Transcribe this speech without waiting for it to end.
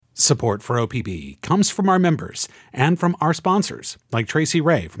Support for OPB comes from our members and from our sponsors, like Tracy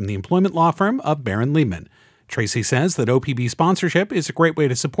Ray from the employment law firm of Barron Liebman. Tracy says that OPB sponsorship is a great way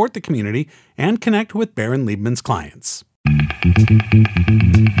to support the community and connect with Barron Liebman's clients.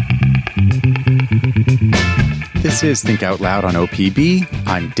 This is Think Out Loud on OPB.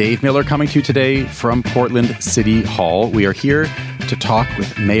 I'm Dave Miller coming to you today from Portland City Hall. We are here to talk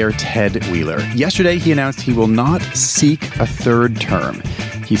with Mayor Ted Wheeler. Yesterday, he announced he will not seek a third term.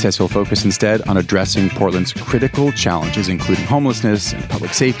 He says he'll focus instead on addressing Portland's critical challenges, including homelessness and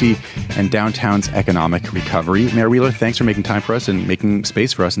public safety and downtown's economic recovery. Mayor Wheeler, thanks for making time for us and making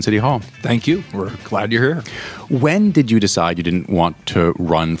space for us in City Hall. Thank you. We're glad you're here. When did you decide you didn't want to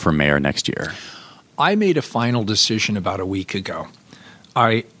run for mayor next year? I made a final decision about a week ago.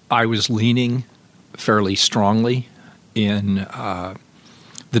 I was leaning fairly strongly in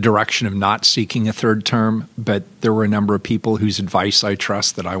the direction of not seeking a third term, but there were a number of people whose advice I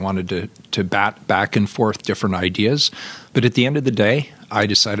trust that I wanted to bat back and forth different ideas. But at the end of the day, I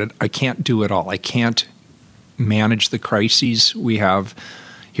decided I can't do it all. I can't manage the crises we have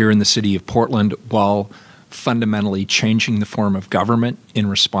here in the city of Portland while fundamentally changing the form of government in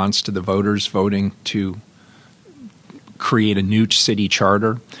response to the voters voting to create a new city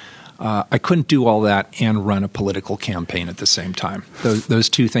charter. I couldn't do all that and run a political campaign at the same time. Those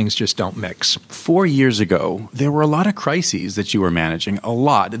two things just don't mix. 4 years ago, there were a lot of crises that you were managing, a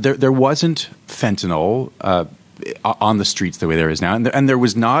lot. There wasn't fentanyl on the streets the way there is now, and there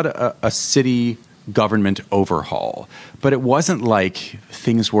was not a city government overhaul. But it wasn't like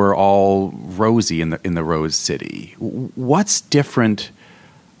things were all rosy in the Rose City. What's different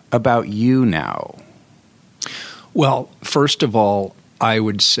about you now? Well, first of all, I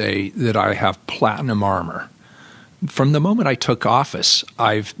would say that I have platinum armor. From the moment I took office,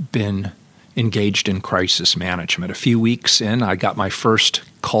 I've been engaged in crisis management. A few weeks in, I got my first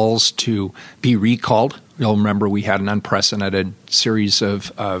calls to be recalled. You'll remember we had an unprecedented series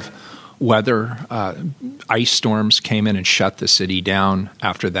of weather. Ice storms came in and shut the city down.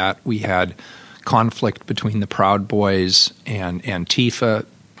 After that, we had conflict between the Proud Boys and Antifa.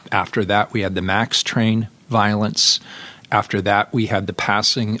 After that, we had the Max train violence. After that, we had the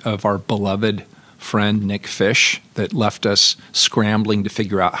passing of our beloved friend Nick Fish that left us scrambling to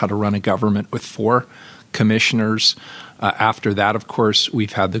figure out how to run a government with 4 commissioners. After that, of course,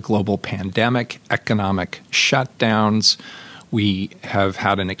 we've had the global pandemic, economic shutdowns. We have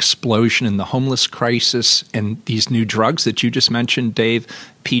had an explosion in the homeless crisis, and these new drugs that you just mentioned, Dave,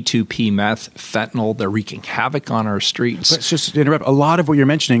 P2P meth, fentanyl, they're wreaking havoc on our streets. Let's just interrupt. A lot of what you're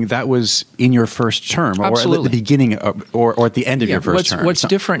mentioning, that was in your first term, Absolutely. Or at the beginning, or at the end of your first term. What's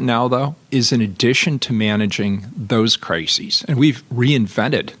different now, though, is in addition to managing those crises, and we've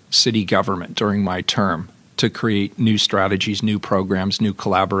reinvented city government during my term to create new strategies, new programs, new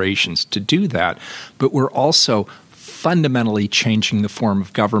collaborations to do that, but we're also fundamentally changing the form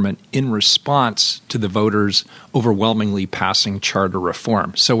of government in response to the voters overwhelmingly passing charter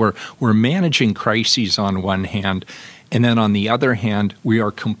reform. So we're managing crises on one hand, and then on the other hand, we are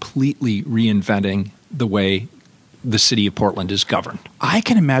completely reinventing the way the city of Portland is governed. I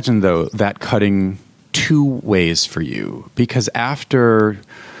can imagine, though, that cutting 2 ways for you, because after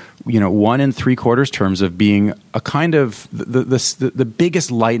 1 3/4 terms of being a kind of the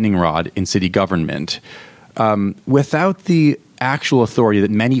biggest lightning rod in city government, without the actual authority that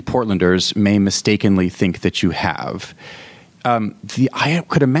many Portlanders may mistakenly think that you have, I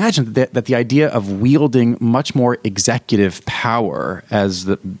could imagine that the idea of wielding much more executive power as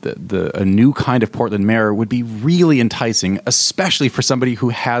a new kind of Portland mayor would be really enticing, especially for somebody who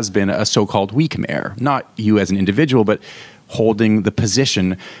has been a so-called weak mayor. Not you as an individual, but holding the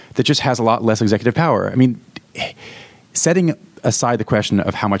position that just has a lot less executive power. I mean, setting aside the question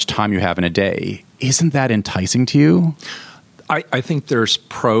of how much time you have in a day, isn't that enticing to you? I think there's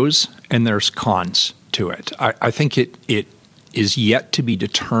pros and there's cons to it. I think it is yet to be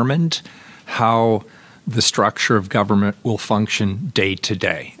determined how the structure of government will function day to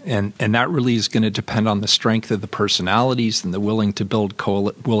day. And that really is going to depend on the strength of the personalities and the willingness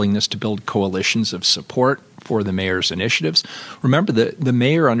to build coalitions of support for the mayor's initiatives. Remember, the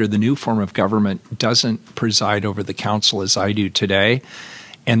mayor under the new form of government doesn't preside over the council as I do today,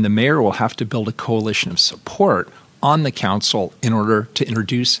 and the mayor will have to build a coalition of support on the council in order to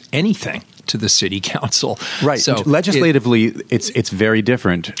introduce anything to the city council. Right. So legislatively, it's very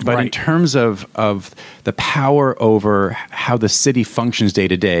different. But right. In terms of the power over how the city functions day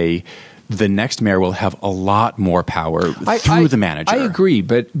to day, the next mayor will have a lot more power through the manager. I agree,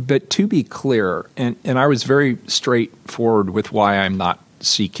 but to be clear, and I was very straightforward with why I'm not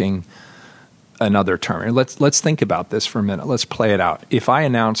seeking another term. And let's think about this for a minute. Let's play it out. If I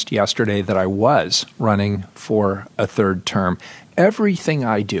announced yesterday that I was running for a third term, everything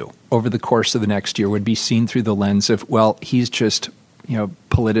I do over the course of the next year would be seen through the lens of, well, he's just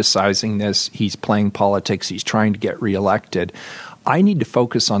politicizing this. He's playing politics. He's trying to get reelected. I need to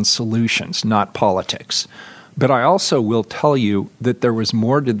focus on solutions, not politics. But I also will tell you that there was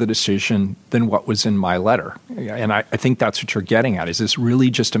more to the decision than what was in my letter. And I think that's what you're getting at. Is this really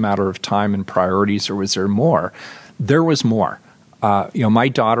just a matter of time and priorities, or was there more? There was more. My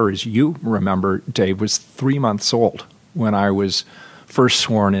daughter, as you remember, Dave, was 3 months old when I was first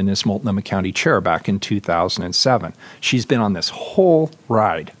sworn in as Multnomah County Chair back in 2007. She's been on this whole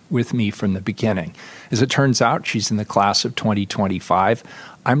ride with me from the beginning. As it turns out, she's in the class of 2025.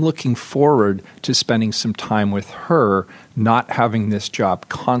 I'm looking forward to spending some time with her, not having this job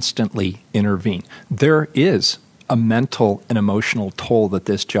constantly intervene. There is a mental and emotional toll that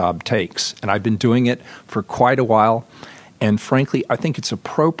this job takes, and I've been doing it for quite a while. And frankly, I think it's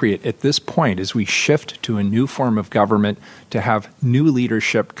appropriate at this point, as we shift to a new form of government, to have new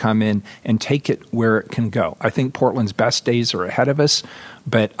leadership come in and take it where it can go. I think Portland's best days are ahead of us,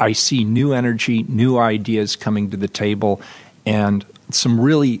 but I see new energy, new ideas coming to the table, and some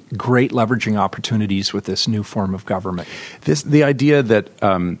really great leveraging opportunities with this new form of government. The idea that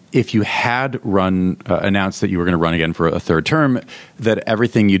if you had announced that you were going to run again for a third term, that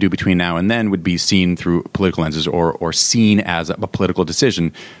everything you do between now and then would be seen through political lenses or seen as a political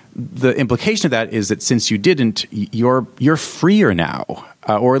decision. The implication of that is that since you didn't, you're freer now,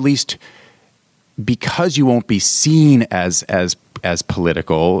 or at least because you won't be seen as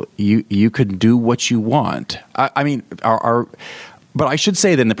political, you could do what you want. I mean, But I should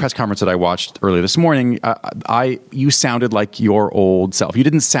say that in the press conference that I watched earlier this morning, you sounded like your old self. You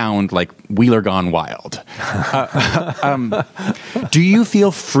didn't sound like Wheeler Gone Wild. Do you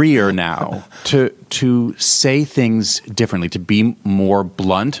feel freer now to say things differently, to be more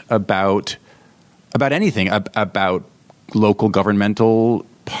blunt about anything, about local governmental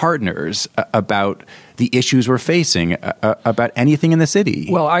partners, about the issues we're facing, about anything in the city?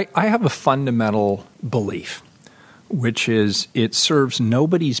 Well, I have a fundamental belief, which is it serves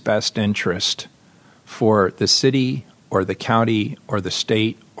nobody's best interest for the city or the county or the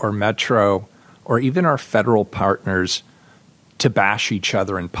state or metro or even our federal partners to bash each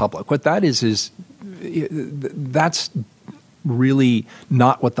other in public. What that is that's really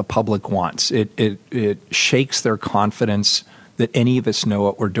not what the public wants. It shakes their confidence that any of us know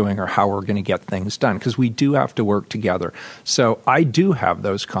what we're doing or how we're going to get things done, because we do have to work together. So I do have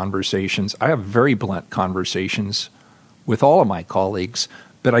those conversations. I have very blunt conversations with all of my colleagues,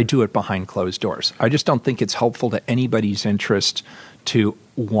 but I do it behind closed doors. I just don't think it's helpful to anybody's interest to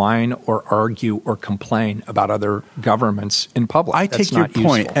whine or argue or complain about other governments in public. I take your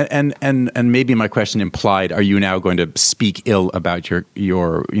point, and maybe my question implied: are you now going to speak ill about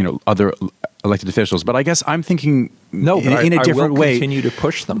your other elected officials? But I guess I'm thinking in a different way. I will continue to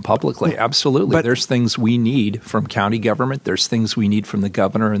push them publicly. Absolutely. But there's things we need from county government. There's things we need from the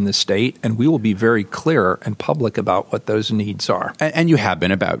governor and the state, and we will be very clear and public about what those needs are. And you have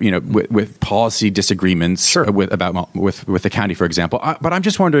been about with policy disagreements. Sure. with the county, for example. But I'm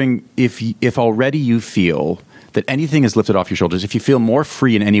just wondering if already you feel that anything is lifted off your shoulders, if you feel more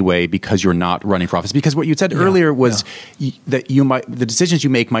free in any way because you're not running for office. Because what you said earlier was that the decisions you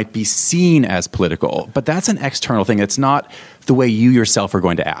make might be seen as political, but that's an external thing. It's not the way you yourself are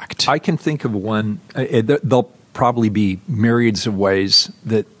going to act. I can think of one. There'll probably be myriads of ways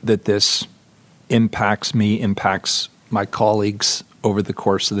that this impacts me, impacts my colleagues over the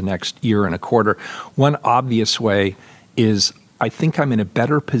course of the next year and a quarter. One obvious way is I think I'm in a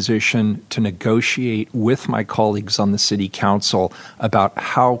better position to negotiate with my colleagues on the city council about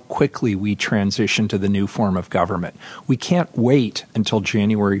how quickly we transition to the new form of government. We can't wait until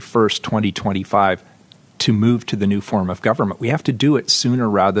January 1st, 2025 to move to the new form of government. We have to do it sooner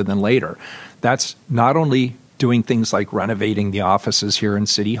rather than later. That's not only doing things like renovating the offices here in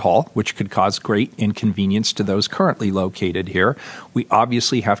City Hall, which could cause great inconvenience to those currently located here. We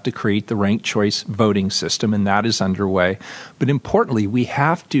obviously have to create the ranked choice voting system, and that is underway. But importantly, we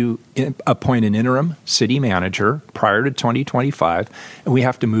have to appoint an interim city manager prior to 2025, and we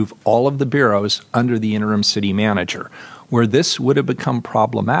have to move all of the bureaus under the interim city manager. Where this would have become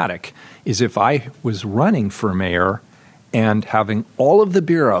problematic is if I was running for mayor and having all of the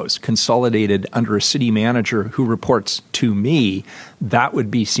bureaus consolidated under a city manager who reports to me, that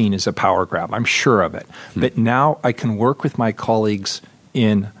would be seen as a power grab. I'm sure of it. But now I can work with my colleagues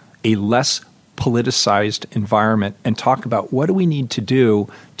in a less politicized environment and talk about what do we need to do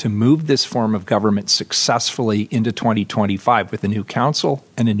to move this form of government successfully into 2025 with a new council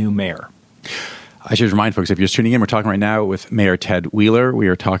and a new mayor. I should remind folks, if you're just tuning in, we're talking right now with Mayor Ted Wheeler. We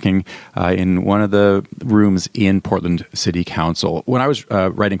are talking in one of the rooms in Portland City Council. When I was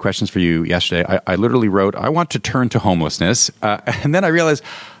writing questions for you yesterday, I literally wrote, I want to turn to homelessness. And then I realized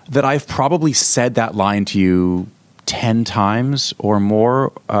that I've probably said that line to you 10 times or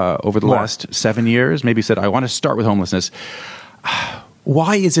more over the last 7 years. Maybe said, I want to start with homelessness.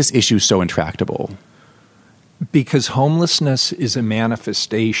 Why is this issue so intractable? Because homelessness is a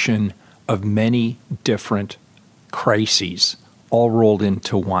manifestation of many different crises all rolled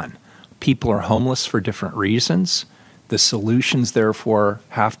into one. People are homeless for different reasons. The solutions, therefore,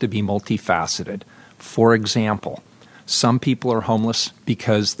 have to be multifaceted. For example, some people are homeless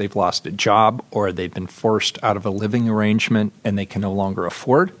because they've lost a job or they've been forced out of a living arrangement and they can no longer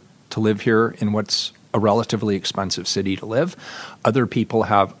afford to live here in what's a relatively expensive city to live. Other people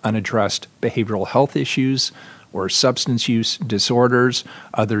have unaddressed behavioral health issues or substance use disorders.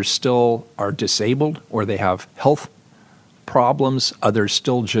 Others still are disabled or they have health problems. Others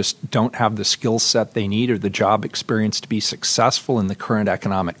still just don't have the skill set they need or the job experience to be successful in the current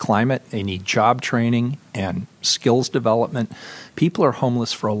economic climate. They need job training and skills development. People are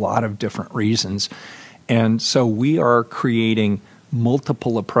homeless for a lot of different reasons. And so we are creating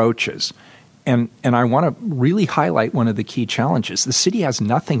multiple approaches. And I want to really highlight one of the key challenges. The city has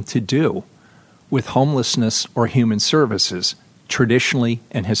nothing to do with homelessness or human services traditionally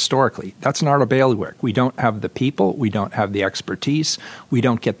and historically. That's not our bailiwick. We don't have the people. We don't have the expertise. We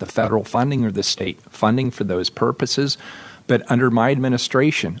don't get the federal funding or the state funding for those purposes. But under my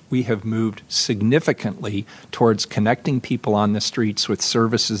administration, we have moved significantly towards connecting people on the streets with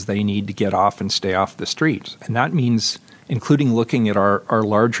services they need to get off and stay off the streets. And that means including looking at our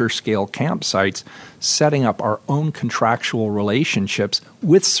larger scale campsites, setting up our own contractual relationships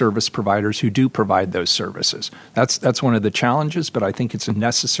with service providers who do provide those services. That's one of the challenges, but I think it's a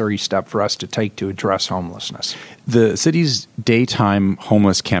necessary step for us to take to address homelessness. The city's daytime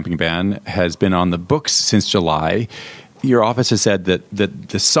homeless camping ban has been on the books since July. Your office has said that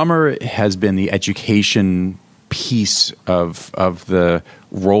the summer has been the education piece of the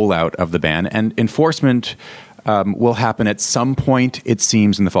rollout of the ban, and enforcement will happen at some point, it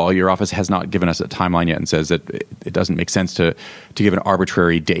seems, in the fall. Your office has not given us a timeline yet and says that it doesn't make sense to give an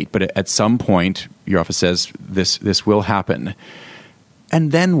arbitrary date. But at some point, your office says this will happen.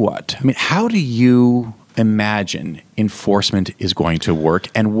 And then what? I mean, how do you imagine enforcement is going to work?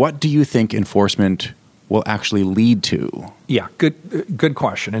 And what do you think enforcement will actually lead to? Yeah, good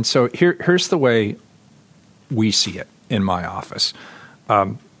question. And so here's the way we see it in my office.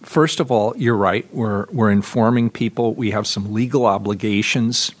 First of all, you're right. We're informing people. We have some legal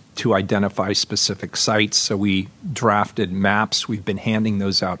obligations to identify specific sites. So we drafted maps. We've been handing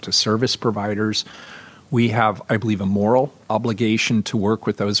those out to service providers. We have, I believe, a moral obligation to work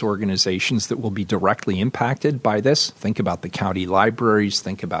with those organizations that will be directly impacted by this. Think about the county libraries.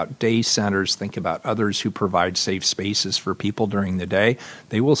 Think about day centers. Think about others who provide safe spaces for people during the day.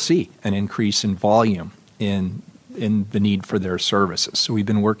 They will see an increase in volume in the need for their services. So we've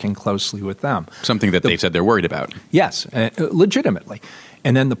been working closely with them. Something that they've said they're worried about. Yes, legitimately.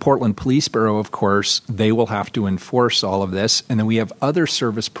 And then the Portland Police Bureau, of course, they will have to enforce all of this. And then we have other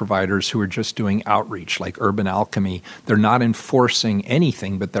service providers who are just doing outreach, like Urban Alchemy. They're not enforcing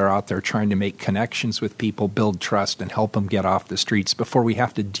anything, but they're out there trying to make connections with people, build trust, and help them get off the streets before we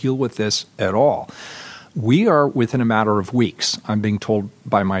have to deal with this at all. We are within a matter of weeks, I'm being told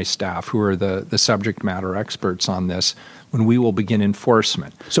by my staff, who are the subject matter experts on this, when we will begin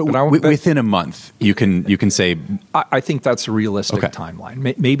enforcement. So within a month, you can say... I think that's a realistic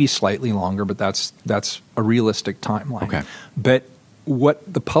timeline. Maybe slightly longer, but that's a realistic timeline. Okay. But what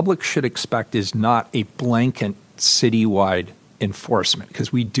the public should expect is not a blanket citywide enforcement,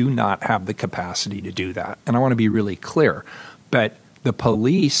 because we do not have the capacity to do that. And I want to be really clear. But the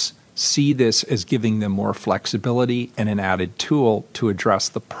police see this as giving them more flexibility and an added tool to address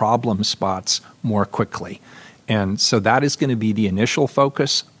the problem spots more quickly. And so that is going to be the initial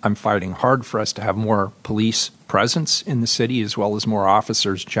focus. I'm fighting hard for us to have more police presence in the city, as well as more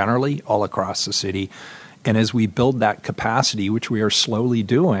officers generally all across the city. And as we build that capacity, which we are slowly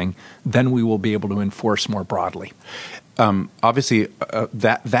doing, then we will be able to enforce more broadly. Obviously,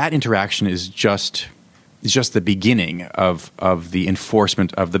 that interaction is just the beginning of the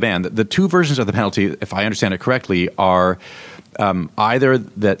enforcement of the ban. The two versions of the penalty, if I understand it correctly, are either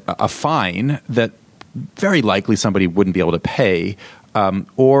that a fine that very likely somebody wouldn't be able to pay,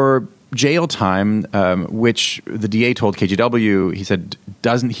 or jail time, which the DA told KGW, he said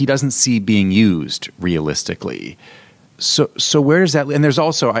he doesn't see being used realistically. So where does that? And there's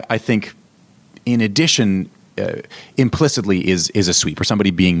also, I think, in addition, implicitly is a sweep or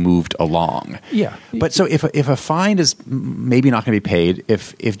somebody being moved along. Yeah. But so if a fine is maybe not going to be paid,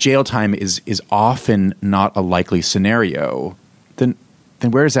 if jail time is often not a likely scenario, then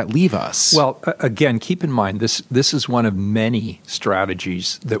where does that leave us? Well, again, keep in mind, this is one of many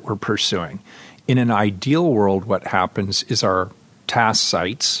strategies that we're pursuing. In an ideal world, what happens is our task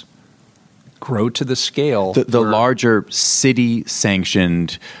sites grow to the scale. The larger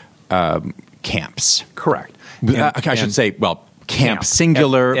city-sanctioned camps. Correct. I should say, camp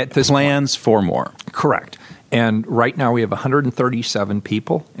singular, at this plans point. for more. Correct. And right now we have 137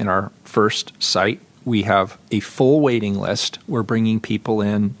 people in our first site. We have a full waiting list. We're bringing people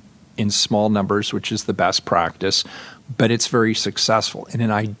in small numbers, which is the best practice, but it's very successful. In an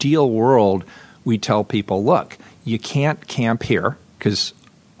ideal world, we tell people, look, you can't camp here because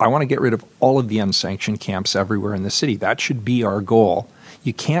I want to get rid of all of the unsanctioned camps everywhere in the city. That should be our goal.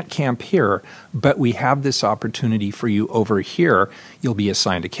 You can't camp here, but we have this opportunity for you over here. You'll be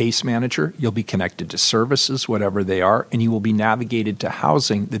assigned a case manager. You'll be connected to services, whatever they are, and you will be navigated to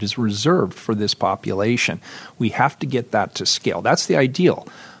housing that is reserved for this population. We have to get that to scale. That's the ideal.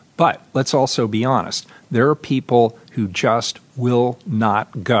 But let's also be honest. There are people who just will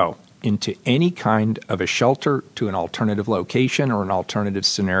not go into any kind of a shelter to an alternative location or an alternative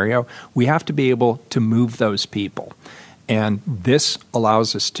scenario. We have to be able to move those people. And this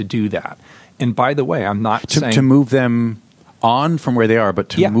allows us to do that. And by the way, I'm not saying to move them on from where they are, but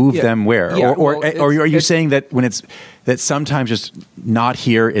to move them where? Yeah, or are you saying that that sometimes just not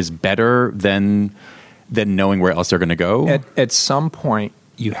here is better than knowing where else they're going to go? At some point,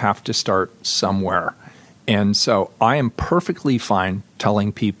 you have to start somewhere. And so I am perfectly fine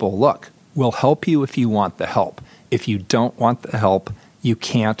telling people, look, we'll help you if you want the help. If you don't want the help, you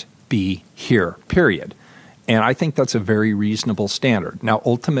can't be here, period. And I think that's a very reasonable standard. Now,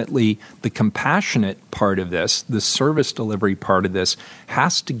 ultimately, the compassionate part of this, the service delivery part of this,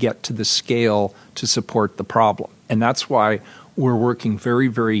 has to get to the scale to support the problem. And that's why we're working very,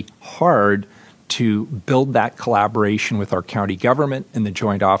 very hard to build that collaboration with our county government and the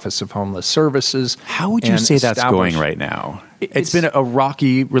Joint Office of Homeless Services. How would you say that's going right now? It's been a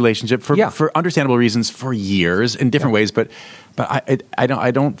rocky relationship for understandable reasons for years in different ways, but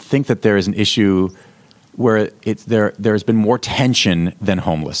I don't think that there is an issue where there's been more tension than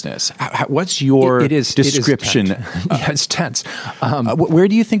homelessness. What's your description? It's tense. Where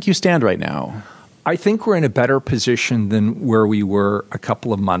do you think you stand right now? I think we're in a better position than where we were a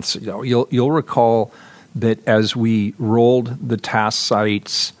couple of months ago. You'll recall that as we rolled the task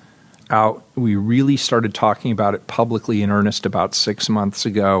sites out, we really started talking about it publicly in earnest about 6 months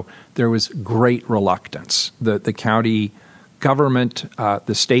ago. There was great reluctance. The county government,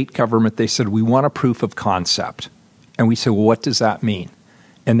 the state government, they said, we want a proof of concept. And we said, well, what does that mean?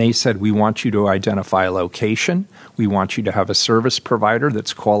 And they said, we want you to identify a location. We want you to have a service provider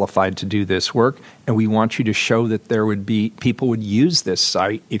that's qualified to do this work. And we want you to show that people would use this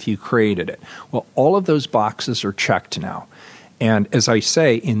site if you created it. Well, all of those boxes are checked now. And as I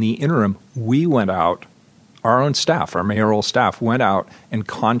say, in the interim, we went out, our own staff, our mayoral staff went out and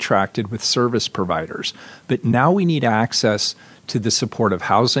contracted with service providers. But now we need access to the supportive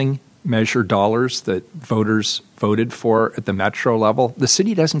housing measure dollars that voters voted for at the metro level. The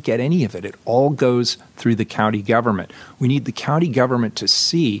city doesn't get any of it. It all goes through the county government. We need the county government to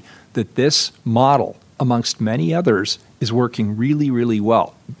see that this model, amongst many others, is working really, really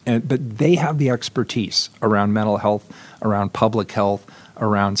well. But they have the expertise around mental health, around public health,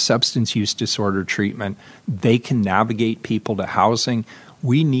 around substance use disorder treatment. They can navigate people to housing.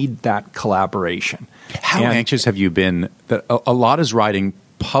 We need that collaboration. How anxious have you been that a lot is riding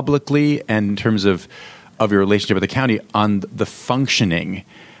publicly and in terms of your relationship with the county on the functioning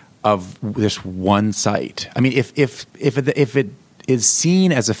of this one site? I mean, if it is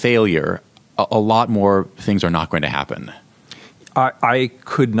seen as a failure, a lot more things are not going to happen. I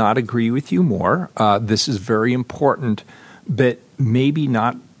could not agree with you more. This is very important, but maybe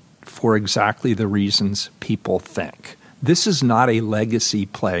not for exactly the reasons people think. This is not a legacy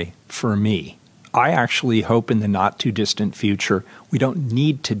play for me. I actually hope in the not too distant future we don't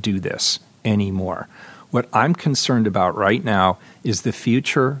need to do this anymore. What I'm concerned about right now is the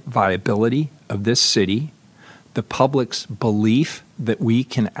future viability of this city, the public's belief that we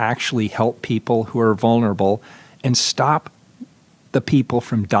can actually help people who are vulnerable and stop the people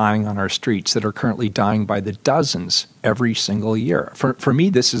from dying on our streets that are currently dying by the dozens every single year. For me,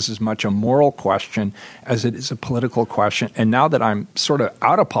 this is as much a moral question as it is a political question. And now that I'm sort of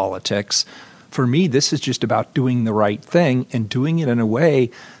out of politics, for me, this is just about doing the right thing and doing it in a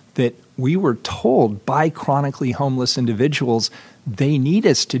way that we were told by chronically homeless individuals they need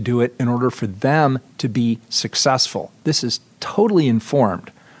us to do it in order for them to be successful. This is totally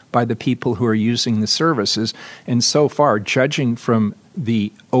informed by the people who are using the services. And so far, judging from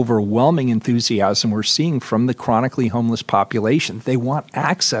the overwhelming enthusiasm we're seeing from the chronically homeless population, they want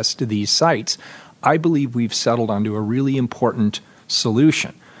access to these sites. I believe we've settled onto a really important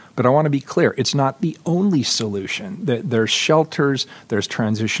solution. But I want to be clear, it's not the only solution. There's shelters, there's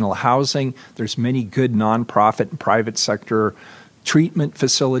transitional housing, there's many good nonprofit and private sector treatment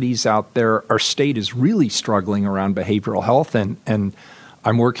facilities out there. Our state is really struggling around behavioral health, and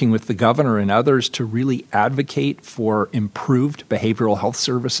I'm working with the governor and others to really advocate for improved behavioral health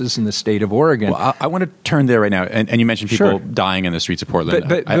services in the state of Oregon. Well, I want to turn there right now. And you mentioned people dying in the streets of Portland.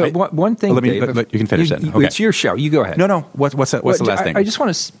 But one thing, Dave, but you can finish that. Okay. It's your show. You go ahead. No. What's the last thing? I just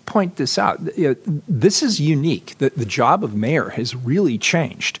want to point this out. This is unique. The job of mayor has really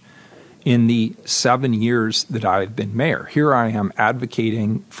changed in the 7 years that I've been mayor. Here I am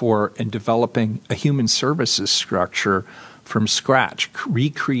advocating for and developing a human services structure from scratch,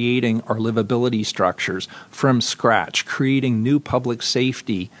 recreating our livability structures from scratch, creating new public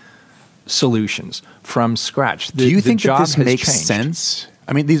safety solutions from scratch. Do you think that this makes sense?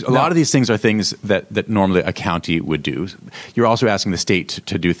 I mean, a lot of these things are things that normally a county would do. You're also asking the state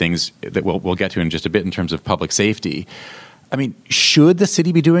to do things that we'll get to in just a bit in terms of public safety. I mean, should the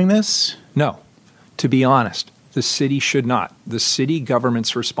city be doing this? No. To be honest, the city should not. The city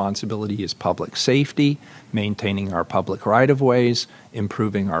government's responsibility is public safety, maintaining our public right-of-ways,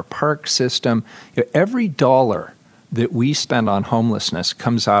 improving our park system. Every dollar that we spend on homelessness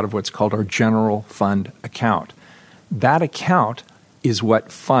comes out of what's called our general fund account. That account is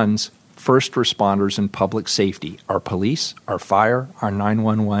what funds first responders and public safety, our police, our fire, our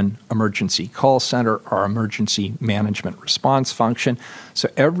 911 emergency call center, our emergency management response function.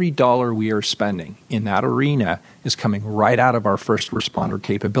 So every dollar we are spending in that arena is coming right out of our first responder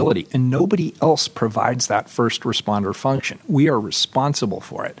capability, and nobody else provides that first responder function. We are responsible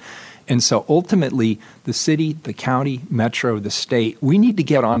for it. And so ultimately, the city, the county, metro, the state, we need to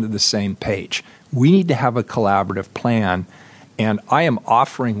get onto the same page. We need to have a collaborative plan. And I am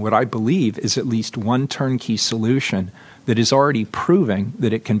offering what I believe is at least one turnkey solution that is already proving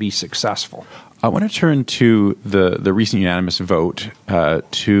that it can be successful. I want to turn to the recent unanimous vote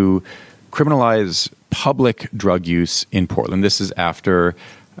to criminalize public drug use in Portland. This is after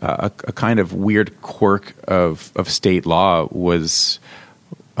a kind of weird quirk of state law was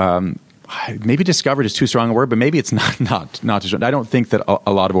maybe discovered is too strong a word, but maybe it's not too strong. I don't think that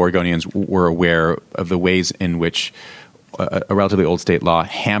a lot of Oregonians were aware of the ways in which a relatively old state law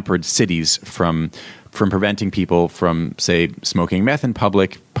hampered cities from preventing people from, say, smoking meth in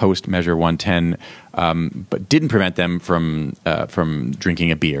public post Measure 110, but didn't prevent them from drinking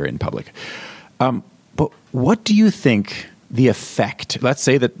a beer in public. But what do you think the effect? Let's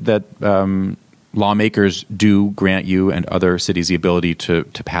say that lawmakers do grant you and other cities the ability to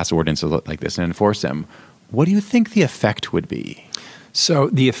pass ordinances like this and enforce them. What do you think the effect would be? So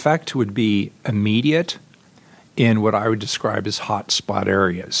the effect would be immediate in what I would describe as hot spot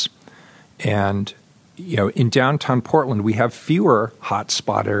areas. And in downtown Portland, we have fewer hot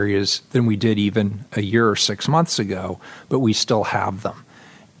spot areas than we did even a year or 6 months ago, but we still have them.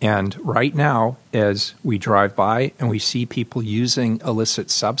 And right now, as we drive by and we see people using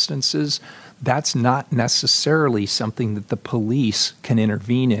illicit substances, that's not necessarily something that the police can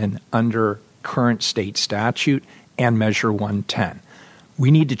intervene in under current state statute and Measure 110.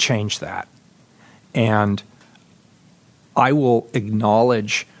 We need to change that. And I will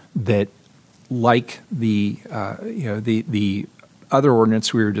acknowledge that, like the other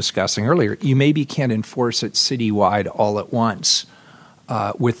ordinance we were discussing earlier, you maybe can't enforce it citywide all at once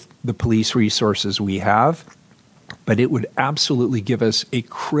with the police resources we have, but it would absolutely give us a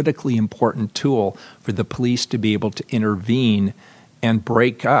critically important tool for the police to be able to intervene and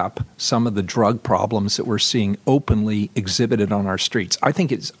break up some of the drug problems that we're seeing openly exhibited on our streets. I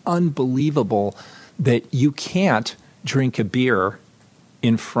think it's unbelievable that you can't drink a beer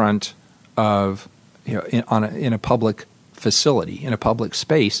in front of, in a public facility, in a public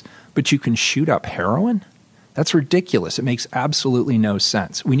space, but you can shoot up heroin? That's ridiculous. It makes absolutely no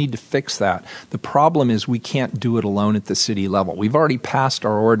sense. We need to fix that. The problem is we can't do it alone at the city level. We've already passed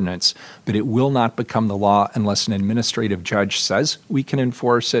our ordinance, but it will not become the law unless an administrative judge says we can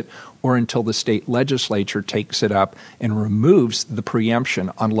enforce it, or until the state legislature takes it up and removes the preemption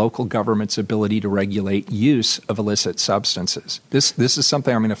on local government's ability to regulate use of illicit substances. This is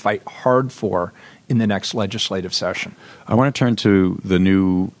something I'm going to fight hard for in the next legislative session. I want to turn to the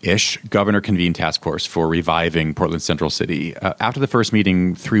new-ish governor convened task force for reviving Portland's Central City. After the first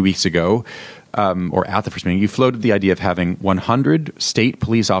meeting 3 weeks ago, or at the first meeting, you floated the idea of having 100 state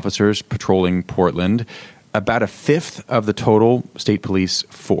police officers patrolling Portland, about a fifth of the total state police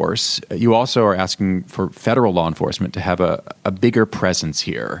force. You also are asking for federal law enforcement to have a bigger presence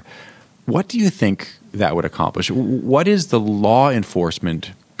here. What do you think that would accomplish? What is the law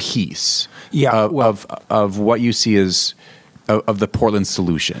enforcement piece of what you see as of the Portland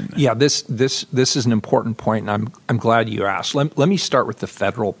solution? Yeah, this is an important point, and I'm glad you asked. Let me start with the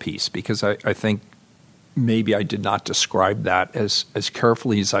federal piece, because I think maybe I did not describe that as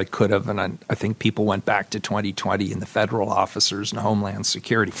carefully as I could have, and I think people went back to 2020 and the federal officers and Homeland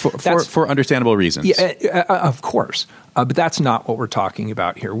Security. For understandable reasons. Yeah, of course. But that's not what we're talking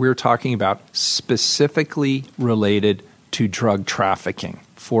about here. We're talking about specifically related to drug trafficking,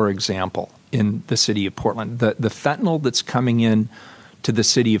 for example, in the city of Portland. The fentanyl that's coming in to the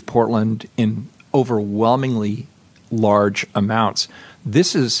city of Portland in overwhelmingly large amounts,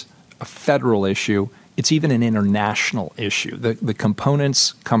 this is a federal issue. It's even an international issue. The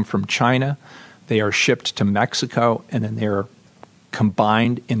components come from China. They are shipped to Mexico, and then they're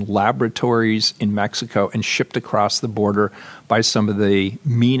combined in laboratories in Mexico and shipped across the border by some of the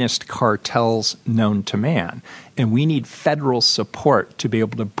meanest cartels known to man. And we need federal support to be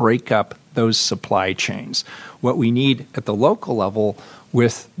able to break up those supply chains. What we need at the local level,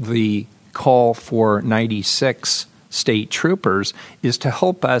 with the call for 96 state troopers, is to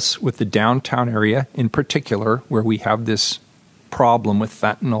help us with the downtown area in particular, where we have this problem with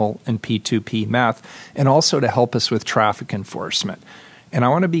fentanyl and P2P meth, and also to help us with traffic enforcement. And I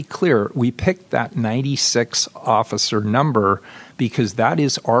want to be clear, we picked that 96 officer number because that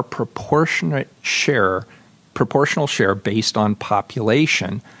is our proportional share based on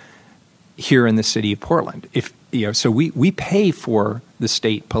population here in the city of Portland. So we pay for the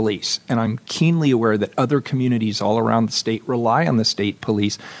state police, and I'm keenly aware that other communities all around the state rely on the state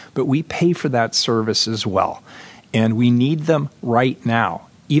police, but we pay for that service as well. And we need them right now,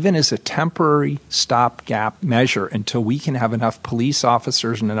 even as a temporary stopgap measure until we can have enough police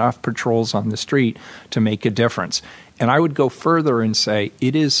officers and enough patrols on the street to make a difference. And I would go further and say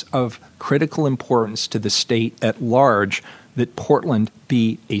it is of critical importance to the state at large that Portland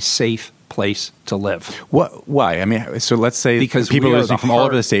be a safe place to live. Why? I mean, so let's say because people are listening from all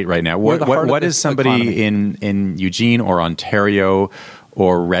over the state right now. What is somebody in Eugene or Ontario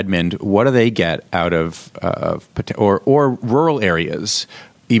or Redmond, what do they get out of or rural areas,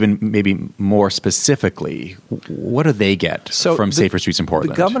 even maybe more specifically? What do they get from safer streets in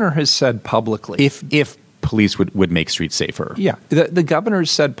Portland? The governor has said publicly, if police would make streets safer. Yeah, the governor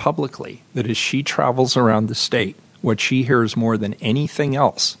has said publicly that as she travels around the state, what she hears more than anything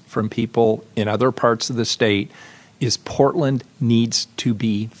else from people in other parts of the state is Portland needs to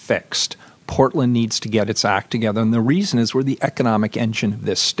be fixed. Portland needs to get its act together. And the reason is we're the economic engine of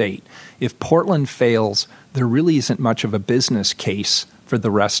this state. If Portland fails, there really isn't much of a business case for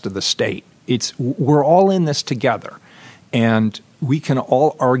the rest of the state. We're all in this together. And we can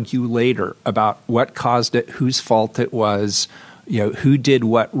all argue later about what caused it, whose fault it was, who did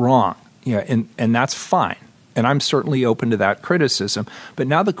what wrong. And that's fine. And I'm certainly open to that criticism. But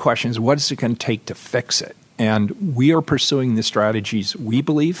now the question is, what is it going to take to fix it? And we are pursuing the strategies we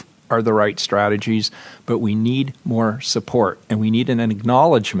believe are the right strategies, but we need more support. And we need an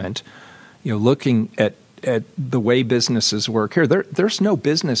acknowledgement, looking at the way businesses work here. There's no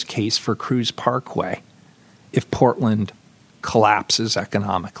business case for Cruz Parkway if Portland collapses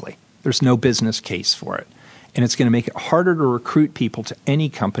economically. There's no business case for it. And it's going to make it harder to recruit people to any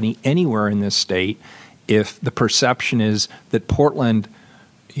company anywhere in this state if the perception is that Portland,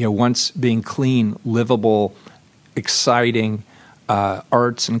 once being clean, livable, exciting,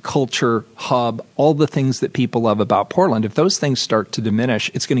 arts and culture hub, all the things that people love about Portland, if those things start to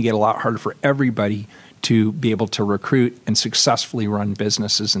diminish, it's going to get a lot harder for everybody to be able to recruit and successfully run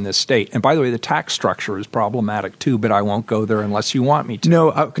businesses in this state. And by the way, the tax structure is problematic too, but I won't go there unless you want me to.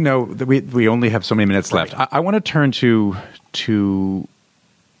 No, we only have so many minutes left. I want to turn to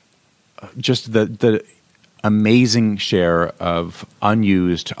just the amazing share of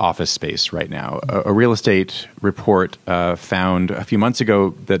unused office space right now. A real estate report found a few months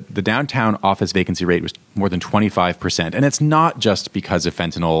ago that the downtown office vacancy rate was more than 25%. And it's not just because of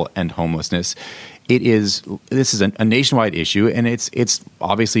fentanyl and homelessness. This is a nationwide issue, and it's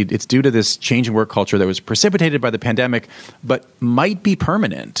obviously it's due to this change in work culture that was precipitated by the pandemic, but might be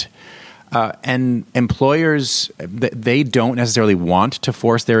permanent. And employers, they don't necessarily want to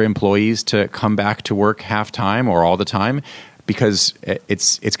force their employees to come back to work half-time or all the time because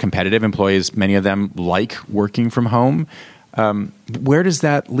it's competitive. Employees, many of them like working from home. Where does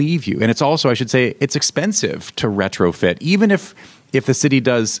that leave you? And it's also, I should say, it's expensive to retrofit, even if the city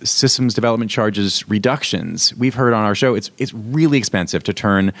does systems development charges reductions. We've heard on our show it's really expensive to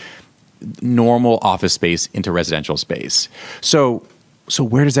turn normal office space into residential space. So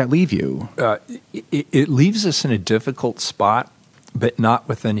where does that leave you? It leaves us in a difficult spot, but not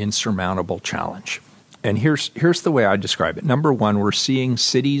with an insurmountable challenge. And here's the way I describe it. Number one, we're seeing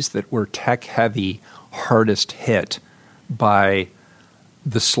cities that were tech heavy hardest hit by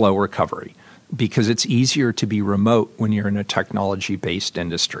the slow recovery, because it's easier to be remote when you're in a technology-based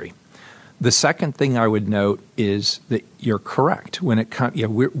industry. The second thing I would note is that you're correct. When it comes,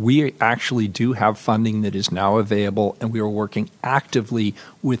 we actually do have funding that is now available, and we are working actively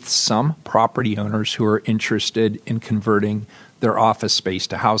with some property owners who are interested in converting their office space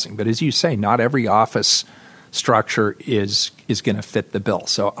to housing. But as you say, not every office structure is going to fit the bill.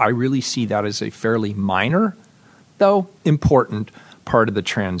 So I really see that as a fairly minor, though important, part of the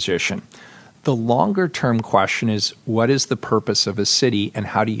transition. The longer-term question is, what is the purpose of a city and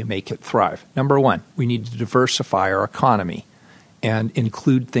how do you make it thrive? Number one, we need to diversify our economy and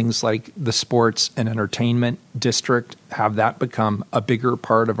include things like the sports and entertainment district, have that become a bigger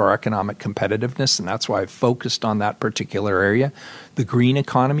part of our economic competitiveness, and that's why I've focused on that particular area. The green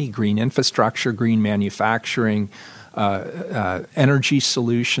economy, green infrastructure, green manufacturing, energy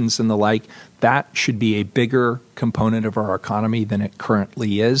solutions and the like, that should be a bigger component of our economy than it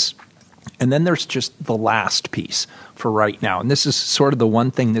currently is. And then there's just the last piece for right now. And this is sort of the one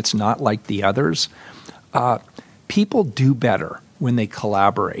thing that's not like the others. People do better when they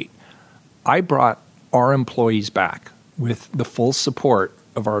collaborate. I brought our employees back with the full support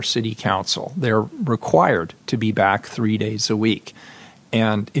of our city council. They're required to be back 3 days a week.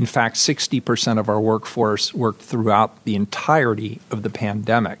 And in fact, 60% of our workforce worked throughout the entirety of the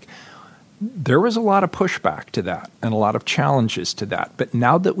pandemic. There was a lot of pushback to that and a lot of challenges to that. But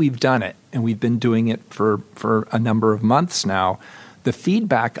now that we've done it, and we've been doing it for a number of months now, the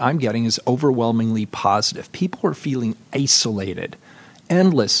feedback I'm getting is overwhelmingly positive. People are feeling isolated.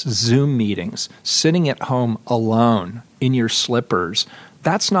 Endless Zoom meetings, sitting at home alone in your slippers.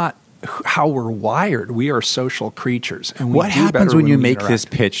 That's not how we're wired. We are social creatures. And what happens when you make this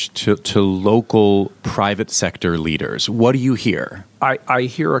pitch to local private sector leaders? What do you hear? I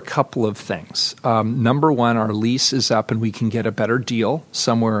hear a couple of things. Number one, our lease is up and we can get a better deal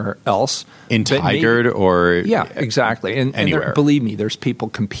somewhere else. In Tigard or yeah, exactly. And anywhere. Believe me, there's people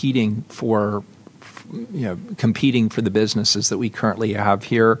competing for the businesses that we currently have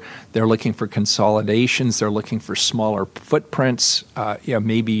here. They're looking for consolidations. They're looking for smaller footprints,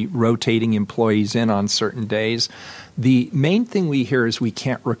 maybe rotating employees in on certain days. The main thing we hear is we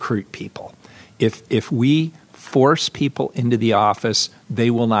can't recruit people. If we force people into the office, they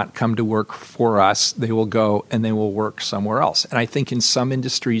will not come to work for us. They will go and they will work somewhere else. And I think in some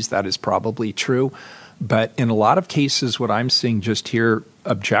industries that is probably true. But in a lot of cases, what I'm seeing just here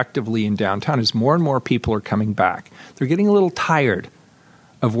objectively in downtown is more and more people are coming back. They're getting a little tired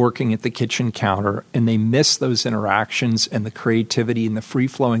of working at the kitchen counter, and they miss those interactions and the creativity and the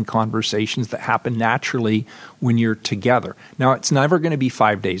free-flowing conversations that happen naturally when you're together. Now, it's never going to be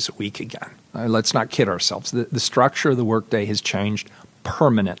 5 days a week again. Let's not kid ourselves. The structure of the workday has changed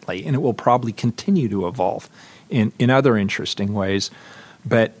permanently, and it will probably continue to evolve in other interesting ways.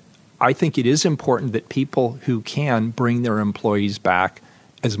 But I think it is important that people who can bring their employees back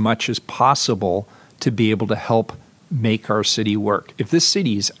as much as possible to be able to help make our city work. If this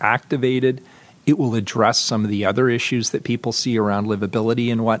city is activated, it will address some of the other issues that people see around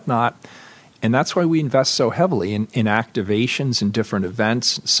livability and whatnot. And that's why we invest so heavily in activations and different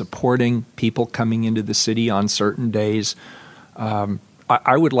events, supporting people coming into the city on certain days.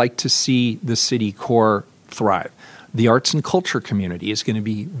 I would like to see the city core thrive. The arts and culture community is going to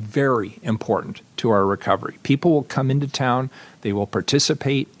be very important to our recovery. People will come into town. They will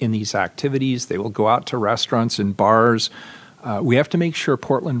participate in these activities. They will go out to restaurants and bars. We have to make sure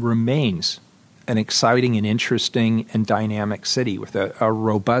Portland remains an exciting and interesting and dynamic city with a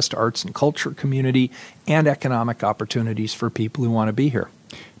robust arts and culture community and economic opportunities for people who want to be here.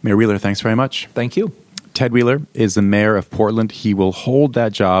 Mayor Wheeler, thanks very much. Thank you. Ted Wheeler is the mayor of Portland. He will hold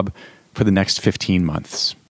that job for the next 15 months.